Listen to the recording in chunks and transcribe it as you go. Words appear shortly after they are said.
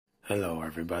Hello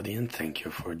everybody, and thank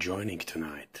you for joining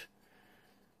tonight.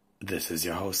 This is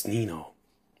your host Nino,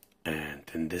 and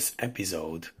in this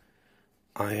episode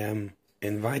I am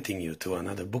inviting you to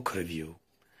another book review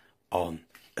on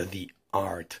the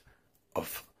Art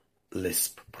of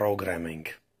Lisp Programming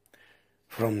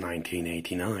from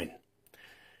 1989.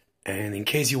 And in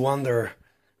case you wonder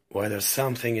whether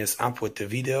something is up with the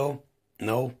video,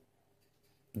 no,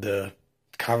 the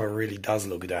cover really does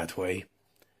look that way.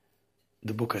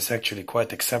 The book is actually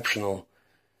quite exceptional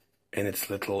in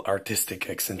its little artistic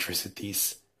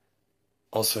eccentricities,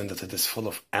 also in that it is full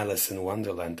of Alice in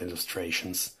Wonderland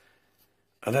illustrations.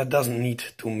 That doesn't need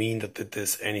to mean that it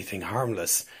is anything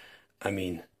harmless. I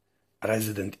mean,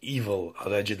 Resident Evil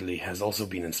allegedly has also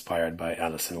been inspired by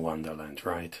Alice in Wonderland,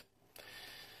 right?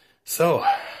 So,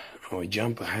 we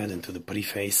jump ahead into the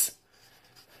preface.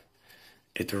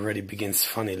 It already begins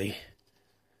funnily.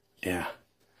 Yeah.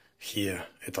 Here,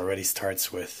 it already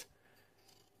starts with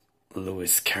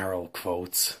Lewis Carroll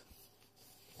quotes.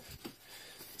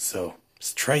 So,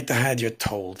 straight ahead you're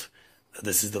told that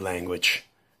this is the language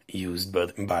used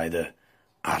by the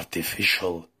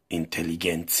artificial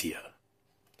intelligentsia.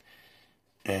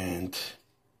 And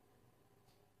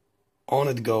on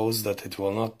it goes that it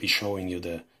will not be showing you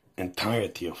the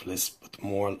entirety of Lisp, but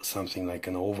more something like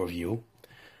an overview.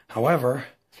 However,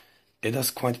 it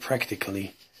does quite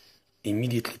practically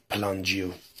immediately plunge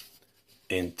you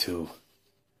into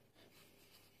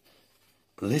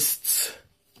lists.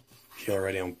 You're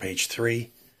already on page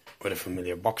 3 with a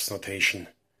familiar box notation,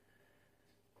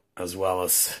 as well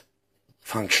as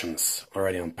functions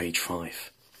already on page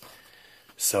 5.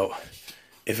 So,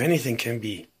 if anything can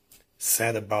be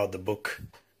said about the book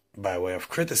by way of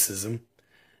criticism,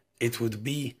 it would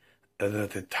be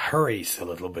that it hurries a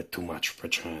little bit too much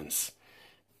perchance,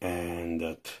 and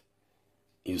that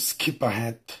you skip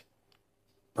ahead,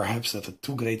 perhaps at a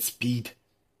too great speed,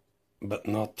 but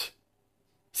not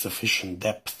sufficient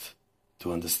depth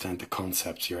to understand the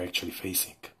concepts you're actually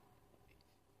facing.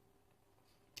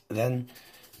 Then,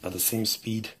 at the same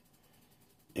speed,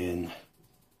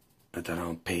 at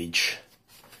around page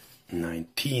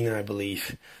 19, I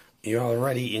believe, you're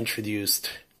already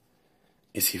introduced.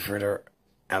 You see further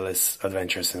Alice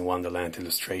Adventures in Wonderland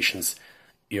illustrations.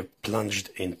 You're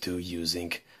plunged into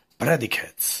using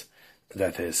predicates,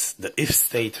 that is, the if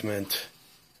statement,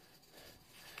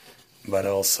 but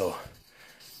also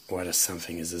whether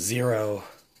something is a 0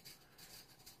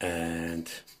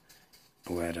 and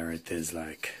whether it is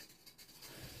like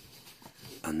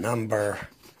a number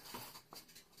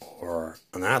or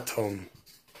an atom,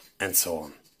 and so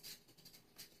on.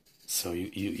 So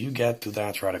you get to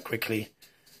that rather quickly,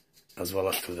 as well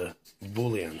as to the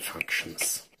Boolean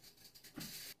functions.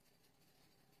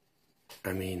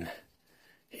 I mean,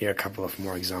 here a couple of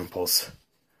more examples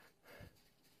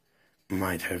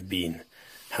might have been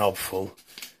helpful.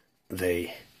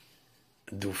 They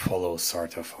do follow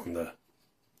sort of on the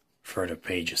further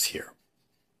pages here.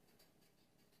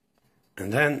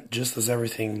 And then, just as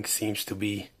everything seems to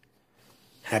be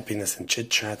happiness and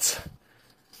chit-chats,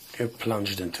 you're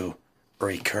plunged into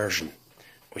recursion,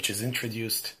 which is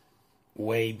introduced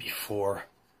way before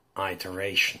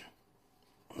iteration.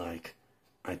 Like,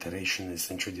 iteration is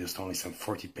introduced only some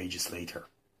 40 pages later.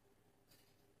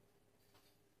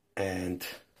 And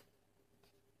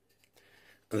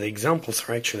the examples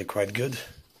are actually quite good.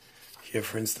 Here,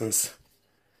 for instance,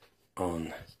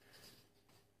 on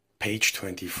page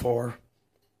 24,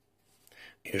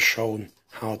 you're shown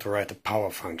how to write a power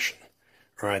function.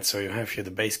 Right, so you have here the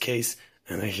base case,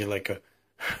 and then here like a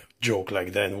joke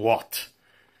like then what?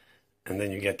 And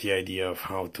then you get the idea of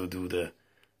how to do the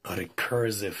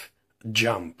recursive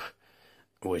jump,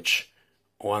 which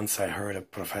once I heard a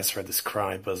professor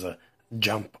describe as a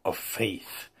jump of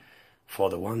faith, for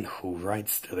the one who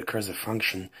writes the recursive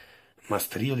function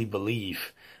must really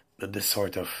believe that this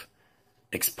sort of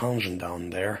expansion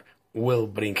down there will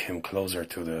bring him closer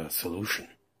to the solution.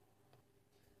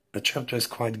 The chapter is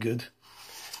quite good,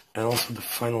 and also the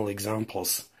final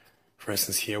examples, for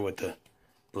instance here with the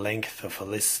length of a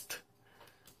list,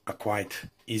 are quite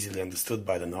easily understood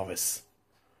by the novice.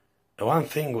 The one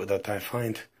thing that I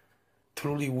find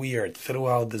truly weird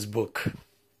throughout this book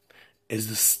is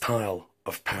the style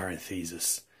of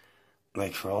parentheses.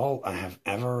 Like, for all I have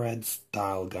ever read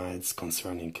style guides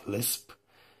concerning Lisp,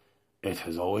 it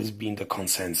has always been the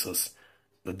consensus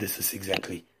that this is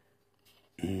exactly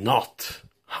not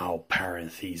how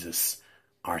parentheses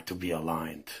are to be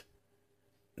aligned.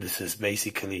 This is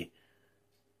basically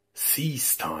C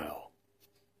style,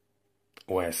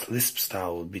 whereas Lisp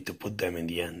style would be to put them in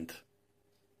the end.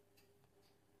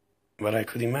 But I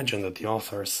could imagine that the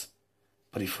authors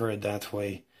prefer it that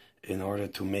way in order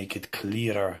to make it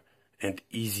clearer and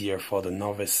easier for the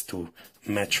novice to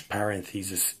match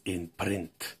parentheses in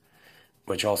print,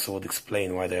 which also would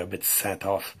explain why they're a bit set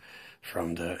off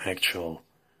from the actual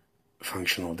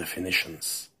functional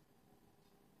definitions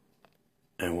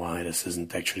and why this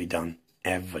isn't actually done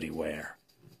everywhere.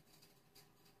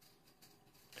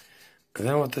 And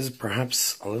then what is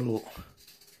perhaps a little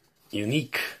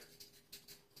unique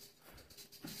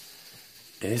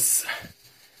is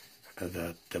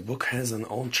that the book has an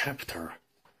own chapter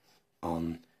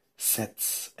on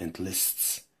sets and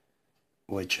lists,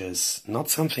 which is not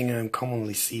something I'm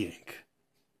commonly seeing.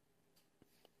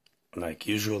 Like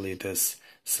usually it is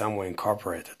somewhere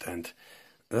incorporated, and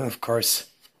then of course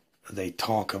they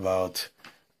talk about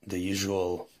the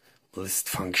usual list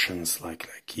functions like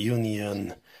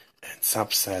union and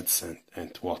subsets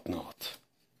and whatnot.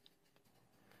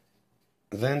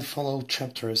 Then follow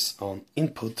chapters on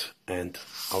input and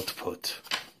output,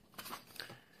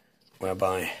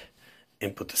 whereby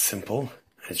input is simple,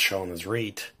 it's shown as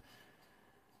read,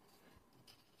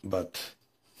 but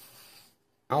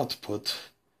output,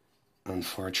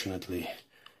 unfortunately,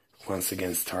 once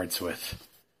again starts with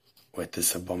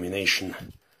this abomination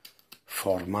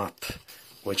format,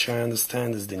 which I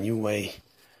understand is the new way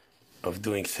of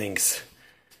doing things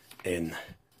in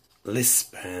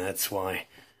Lisp, and that's why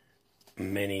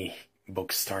many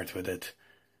books start with it.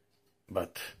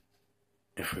 But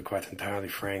if we're quite entirely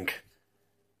frank,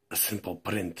 a simple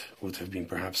print would have been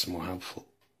perhaps more helpful.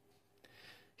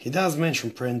 He does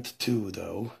mention print too,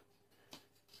 though,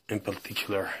 in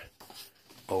particular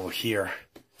over here,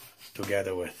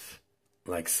 together with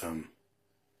like some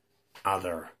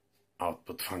other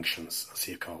output functions, as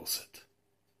he calls it.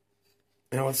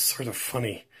 Now what's sort of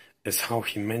funny is how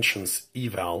he mentions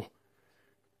eval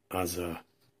as a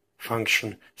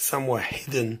function somewhere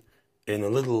hidden in a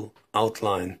little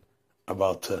outline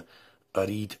about a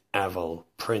read eval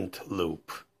print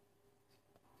loop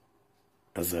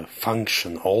as a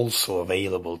function also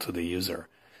available to the user.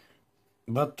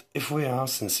 But if we are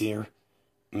sincere,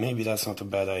 maybe that's not a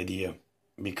bad idea,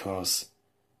 because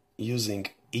using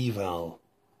eval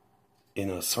in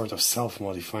a sort of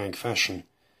self-modifying fashion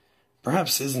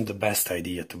perhaps isn't the best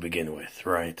idea to begin with,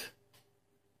 right?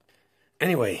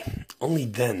 Anyway, only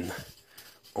then,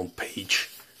 on page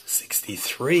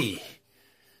 63,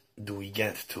 do we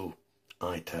get to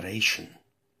iteration.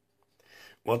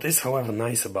 What is, however,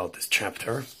 nice about this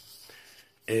chapter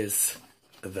is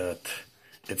that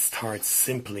it starts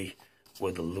simply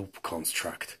with a loop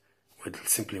construct,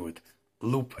 simply with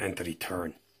loop and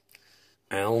return,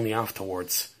 and only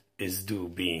afterwards is do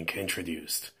being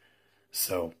introduced.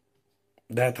 So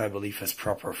that I believe is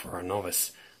proper for a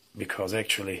novice, because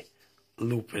actually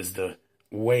loop is the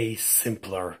way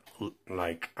simpler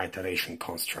like iteration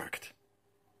construct,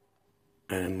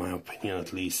 and in my opinion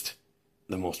at least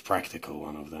the most practical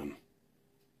one of them.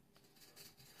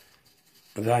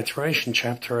 The iteration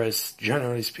chapter is,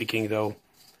 generally speaking though,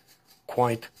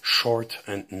 quite short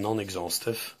and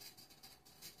non-exhaustive.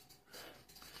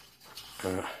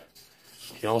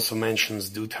 He also mentions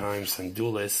do times and do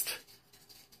list,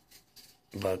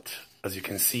 but as you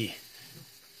can see,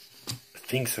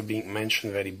 things are being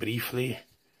mentioned very briefly.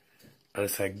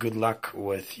 It's like good luck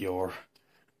with your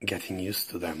getting used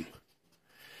to them.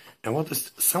 And what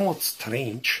is somewhat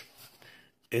strange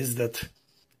is that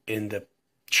in the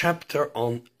chapter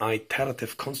on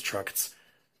iterative constructs,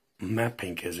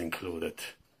 mapping is included.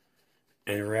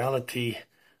 In reality,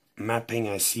 mapping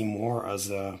I see more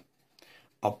as a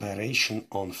operation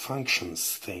on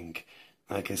functions thing.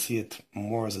 Like I see it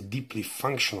more as a deeply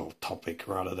functional topic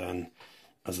rather than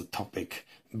as a topic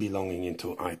belonging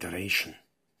into iteration.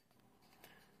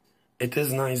 It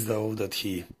is nice though that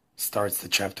he starts the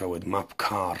chapter with map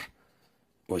car,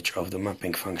 which of the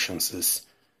mapping functions is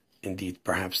indeed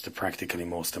perhaps the practically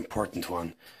most important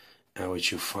one,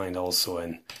 which you find also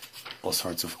in all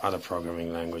sorts of other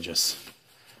programming languages.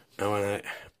 And when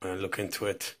I look into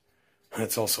it,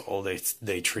 it's also all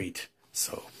they treat.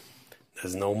 So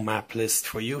there's no map list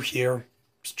for you here,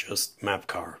 it's just map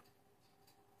car.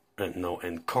 And no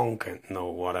enconc and no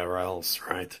whatever else,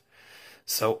 right?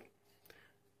 So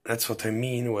that's what I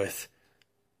mean with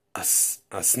a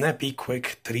snappy,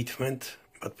 quick treatment,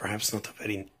 but perhaps not a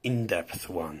very in-depth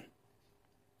one.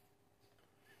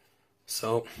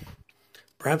 So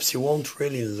perhaps you won't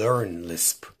really learn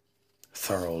Lisp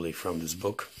thoroughly from this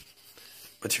book,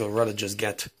 but you'll rather just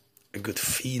get a good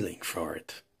feeling for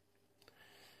it.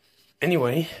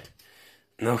 Anyway,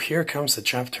 now here comes a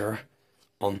chapter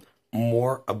on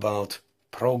more about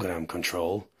program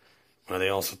control, where they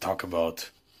also talk about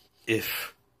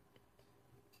if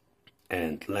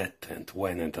and let and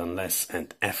when and unless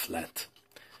and f-let.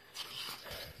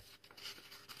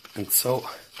 And so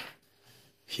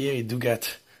here you do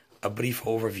get a brief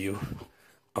overview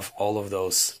of all of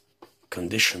those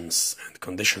conditions and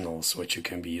conditionals which you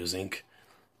can be using,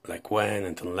 like when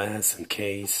and unless and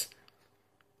case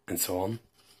and so on.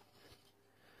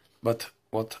 But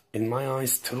what in my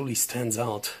eyes truly stands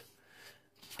out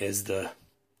is the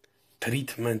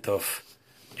treatment of,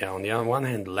 on the one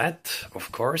hand, let,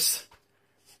 of course,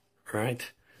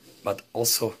 right, but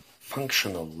also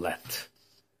functional let.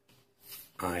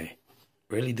 I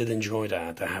really did enjoy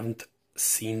that. I haven't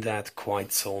seen that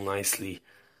quite so nicely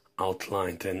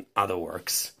outlined in other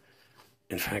works.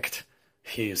 In fact,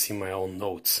 here you see my own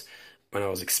notes when I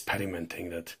was experimenting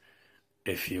that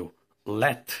if you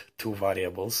let two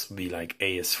variables be like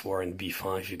a is 4 and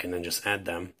b5, you can then just add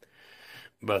them.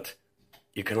 But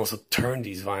you can also turn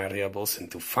these variables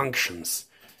into functions,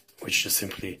 which just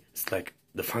simply, it's like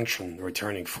the function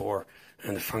returning 4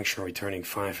 and the function returning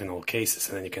 5 in all cases,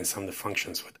 and then you can sum the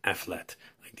functions with f-let,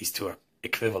 like these two are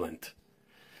equivalent.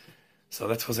 So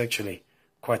that was actually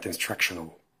quite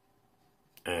instructional,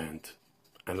 and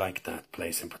I like that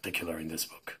place in particular in this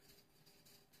book.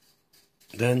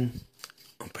 Then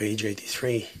on page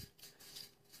 83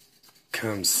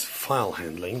 comes file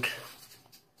handling,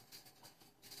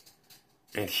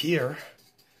 and here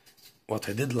what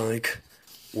I did like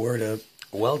were the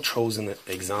well-chosen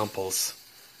examples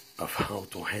of how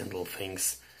to handle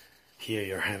things. Here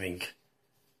you're having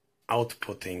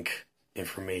outputting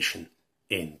information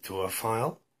into a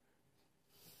file,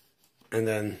 and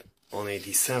then on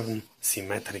 87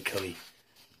 symmetrically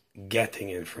getting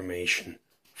information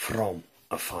from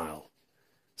a file.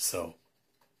 So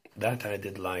that I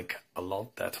did like a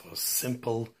lot. That was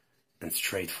simple and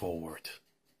straightforward.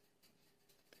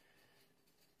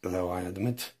 Though I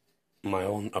admit my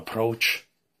own approach,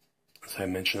 as I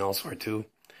mentioned elsewhere too,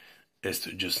 is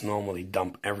to just normally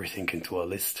dump everything into a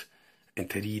list and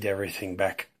to read everything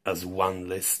back as one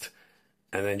list,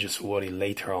 and then just worry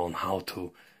later on how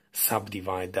to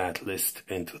subdivide that list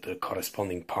into the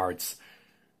corresponding parts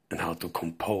and how to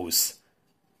compose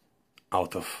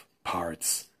out of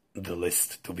parts the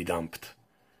list to be dumped.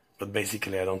 But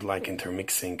basically I don't like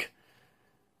intermixing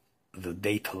the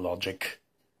data logic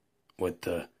with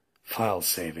the file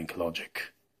saving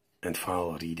logic and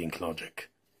file reading logic.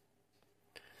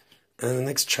 And the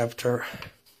next chapter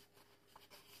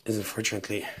is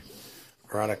unfortunately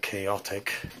rather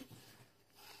chaotic.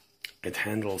 It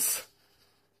handles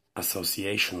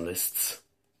association lists,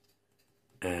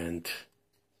 and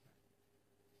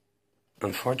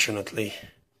unfortunately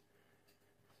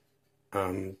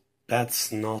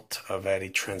that's not a very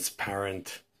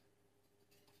transparent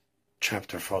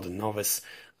chapter for the novice,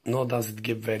 nor does it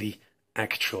give very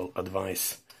actual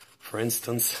advice. For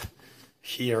instance,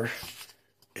 here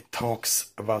it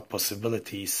talks about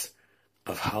possibilities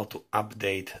of how to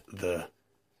update the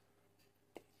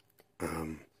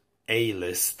A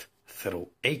list through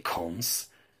acons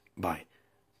by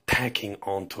tacking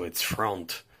onto its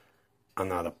front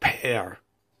another pair,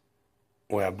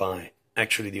 whereby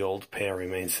actually the old pair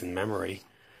remains in memory,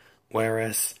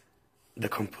 whereas the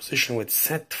composition with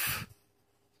setv,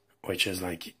 which is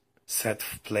like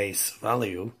setv place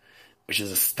value, which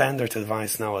is a standard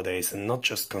advice nowadays, and not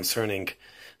just concerning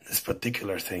this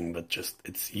particular thing, but just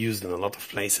it's used in a lot of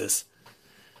places,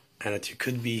 and that you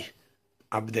could be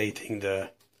updating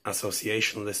the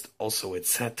association list also with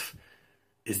setv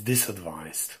is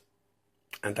disadvised.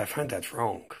 And I find that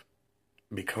wrong,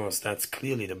 because that's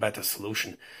clearly the better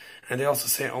solution. And they also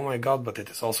say, oh my god, but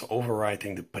it is also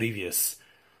overwriting the previous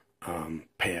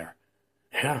pair.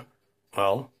 Yeah,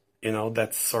 well,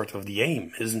 that's sort of the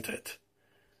aim, isn't it?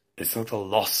 It's not a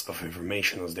loss of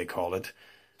information, as they call it,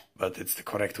 but it's the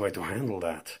correct way to handle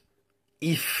that.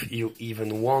 If you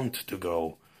even want to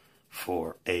go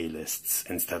for A lists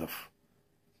instead of,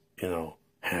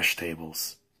 hash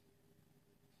tables,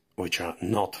 which are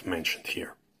not mentioned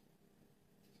here.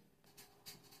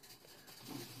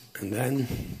 And then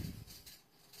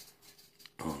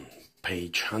on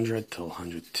page 100 till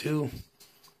 102,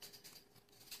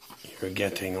 you're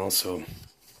getting also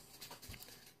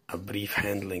a brief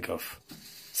handling of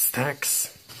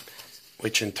stacks,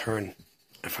 which in turn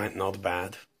I find not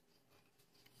bad,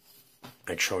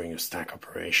 like showing you stack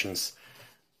operations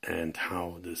and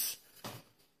how this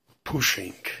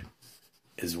pushing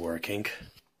is working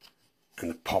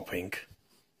and the popping.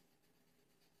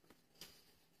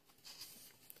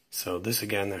 So this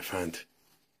again I find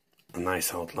a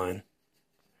nice outline,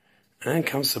 and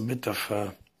comes a bit of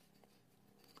a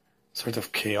sort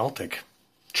of chaotic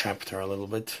chapter, a little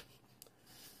bit,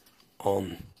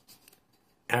 on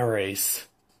arrays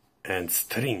and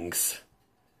strings,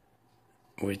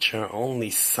 which are only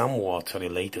somewhat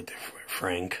related, if we're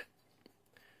frank.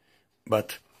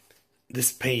 But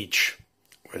this page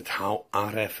with how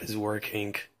RF is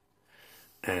working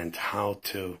and how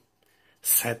to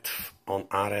set on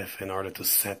RF in order to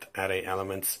set array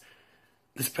elements,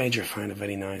 this page I find a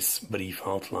very nice brief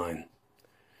outline.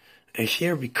 And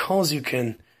here, because you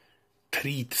can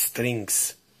treat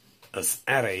strings as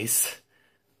arrays,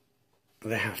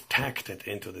 they have tacked it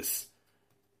into this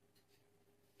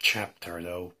chapter,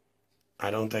 though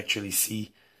I don't actually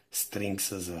see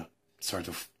strings as a sort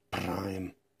of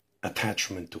prime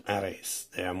attachment to arrays.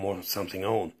 They are more something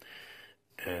own,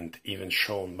 and even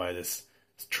shown by this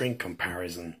string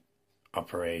comparison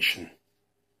operation.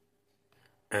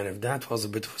 And if that was a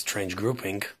bit of a strange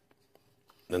grouping,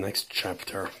 the next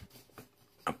chapter,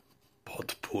 a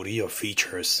potpourri of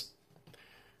features,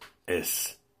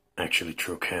 is actually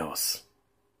true chaos.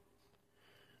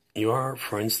 You are,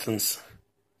 for instance,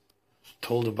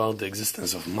 told about the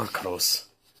existence of macros,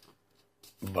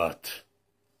 but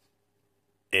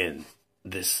in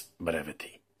this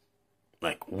brevity.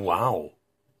 Like, wow!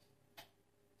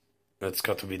 That's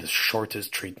got to be the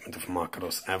shortest treatment of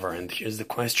macros ever. And here's the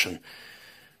question: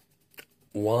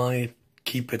 why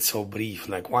keep it so brief?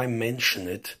 Like, why mention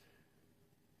it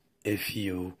if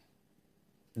you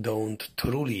don't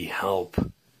truly help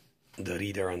the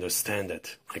reader understand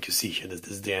it? Like you see here, this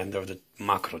is the end of the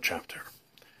macro chapter.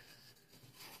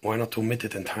 Why not omit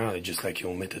it entirely, just like you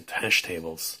omitted hash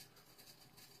tables?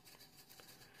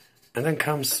 And then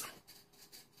comes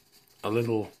a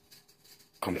little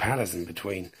comparison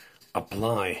between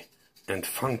apply and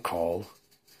funcall,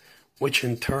 which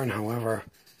in turn, however,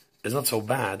 is not so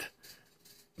bad,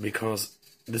 because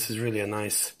this is really a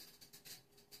nice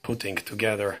putting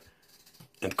together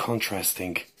and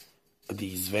contrasting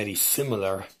these very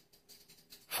similar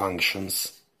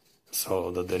functions,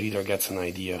 so that the reader gets an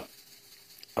idea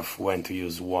of when to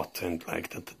use what, and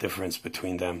like that the difference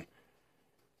between them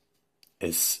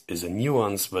is a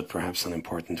nuance, but perhaps an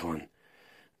important one.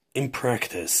 In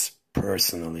practice,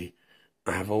 personally,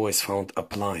 I have always found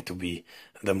apply to be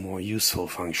the more useful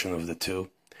function of the two,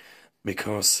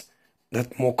 because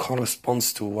that more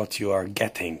corresponds to what you are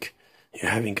getting.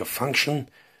 You're having a function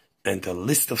and a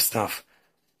list of stuff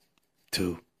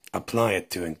to apply it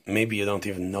to, and maybe you don't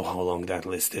even know how long that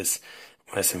list is.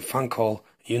 Whereas in funcall,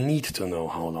 you need to know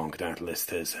how long that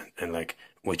list is, and like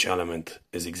which element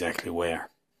is exactly where.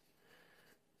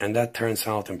 And that turns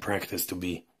out in practice to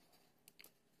be,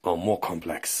 well, more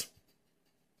complex.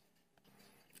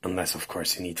 Unless, of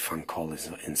course, you need funcall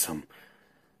in some,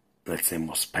 let's say,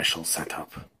 more special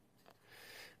setup.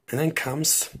 And then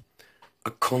comes a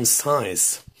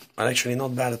concise, but actually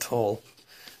not bad at all,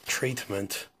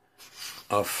 treatment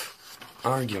of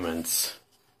arguments.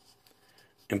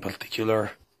 In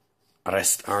particular,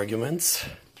 rest arguments.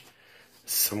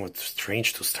 Somewhat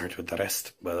strange to start with the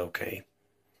rest, but okay.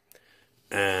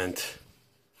 And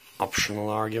optional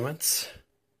arguments.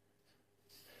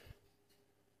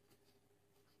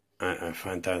 I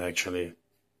find that actually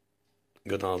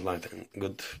good outline,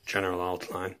 good general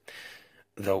outline.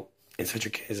 Though in such a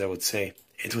case, I would say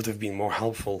it would have been more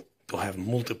helpful to have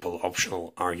multiple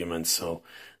optional arguments, so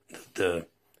the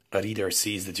reader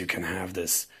sees that you can have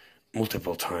this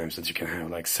multiple times, that you can have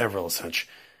like several such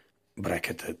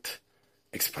bracketed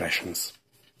expressions.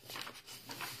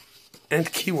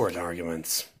 And keyword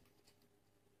arguments.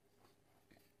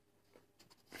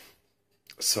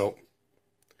 So,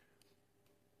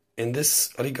 in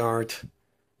this regard,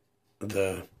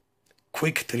 the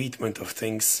quick treatment of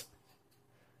things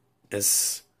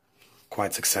is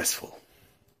quite successful.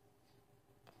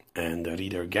 And the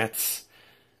reader gets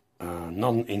a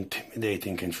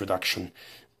non-intimidating introduction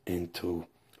into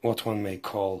what one may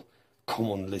call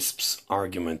common Lisp's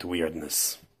argument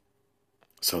weirdness.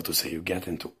 So to say, you get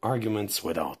into arguments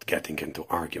without getting into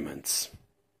arguments.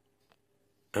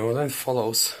 And what then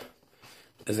follows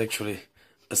is actually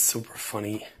a super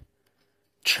funny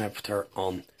chapter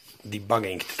on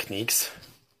debugging techniques.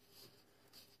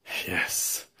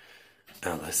 Yes,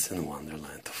 Alice in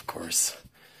Wonderland, of course.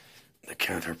 The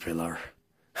caterpillar.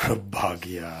 A bug,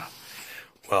 yeah.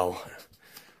 Well,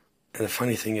 and the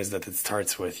funny thing is that it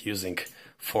starts with using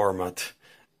format,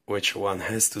 which one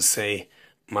has to say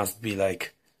must be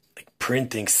like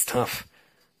printing stuff,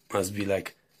 must be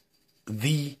like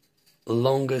the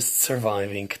longest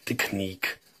surviving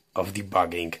technique of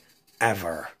debugging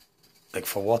ever. Like,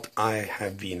 for what I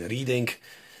have been reading,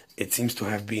 it seems to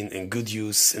have been in good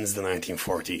use since the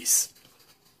 1940s.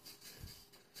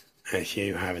 And here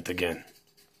you have it again.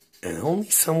 And only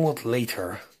somewhat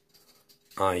later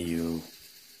are you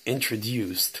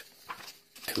introduced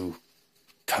to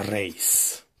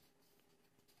trace.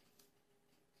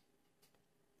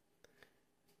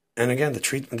 And again, the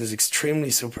treatment is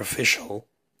extremely superficial,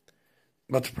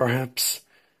 but perhaps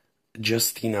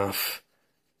just enough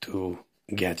to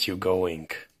get you going.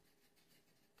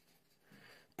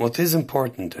 What is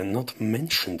important and not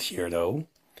mentioned here, though,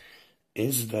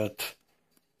 is that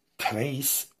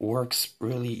trace works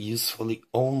really usefully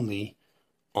only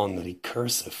on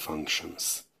recursive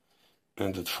functions,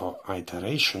 and that for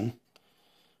iteration,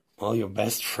 well, your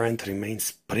best friend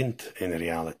remains print in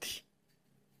reality.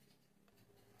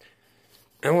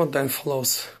 And what then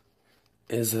follows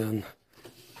is an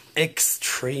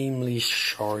extremely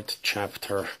short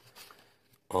chapter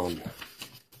on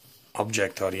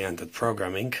object-oriented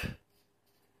programming.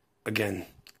 Again,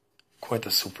 quite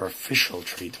a superficial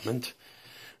treatment,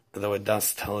 though it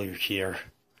does tell you here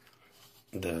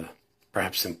the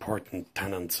perhaps important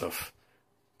tenets of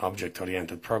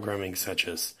object-oriented programming, such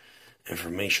as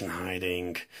information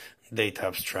hiding, data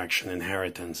abstraction,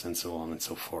 inheritance, and so on and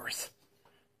so forth.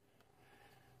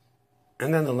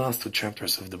 And then the last 2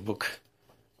 chapters of the book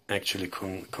actually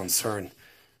concern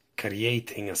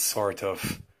creating a sort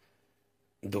of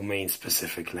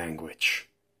domain-specific language.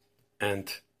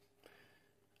 And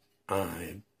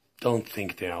I don't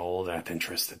think they are all that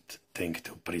interesting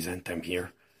to present them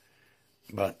here,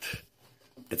 but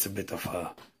it's a bit of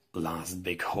a last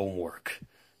big homework,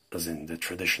 as in the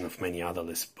tradition of many other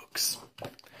Lisp books.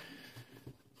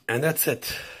 And that's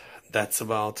it. That's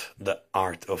about the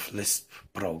Art of Lisp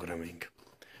Programming.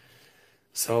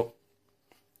 So,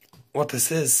 what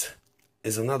this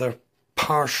is another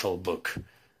partial book,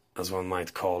 as one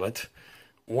might call it,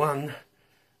 one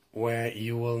where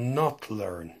you will not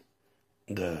learn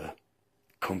the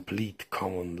complete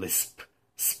common Lisp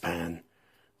span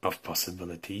of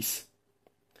possibilities,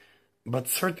 but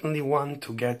certainly one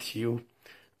to get you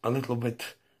a little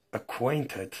bit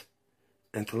acquainted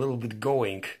and a little bit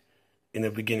going in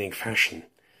a beginning fashion.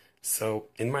 So,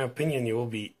 in my opinion, you will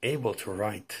be able to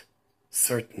write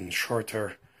certain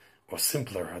shorter, or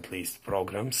simpler at least,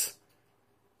 programs,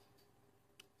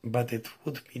 but it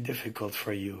would be difficult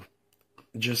for you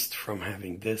just from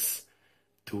having this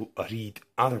to read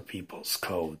other people's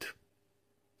code.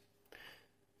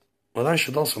 What I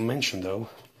should also mention, though,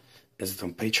 is that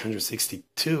on page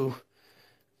 162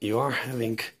 you are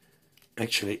having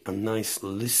actually a nice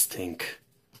listing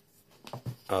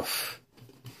of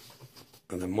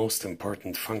the most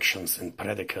important functions and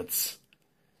predicates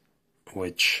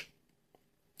which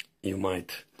you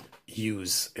might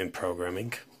use in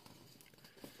programming.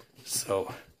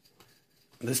 So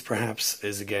this perhaps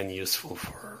is again useful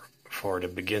for the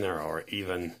beginner, or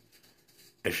even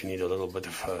if you need a little bit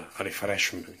of a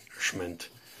refreshment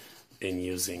in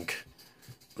using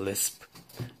Lisp.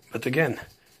 But again,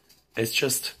 it's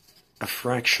just a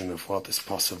fraction of what is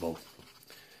possible.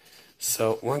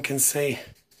 So one can say,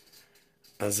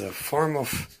 as a form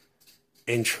of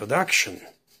introduction,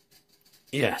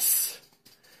 yes,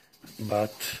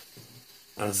 but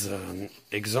as an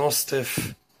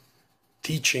exhaustive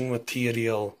teaching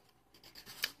material,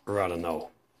 rather no.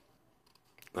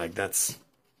 Like, that's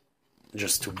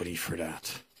just too brief for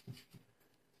that.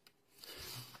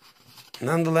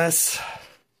 Nonetheless,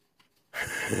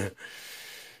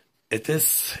 it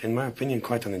is, in my opinion,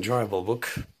 quite an enjoyable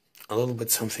book, a little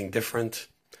bit something different,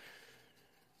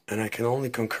 and I can only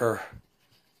concur.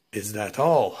 Is that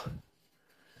all?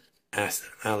 As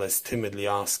Alice timidly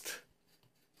asked.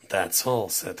 That's all,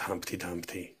 said Humpty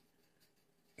Dumpty.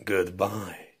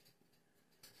 Goodbye.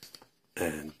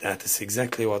 And that is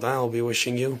exactly what I'll be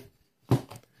wishing you.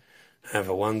 Have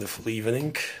a wonderful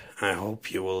evening. I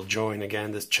hope you will join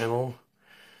again this channel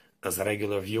as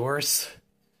regular viewers.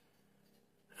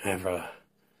 Have a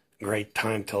great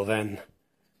time till then.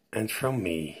 And from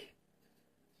me,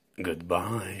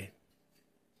 goodbye.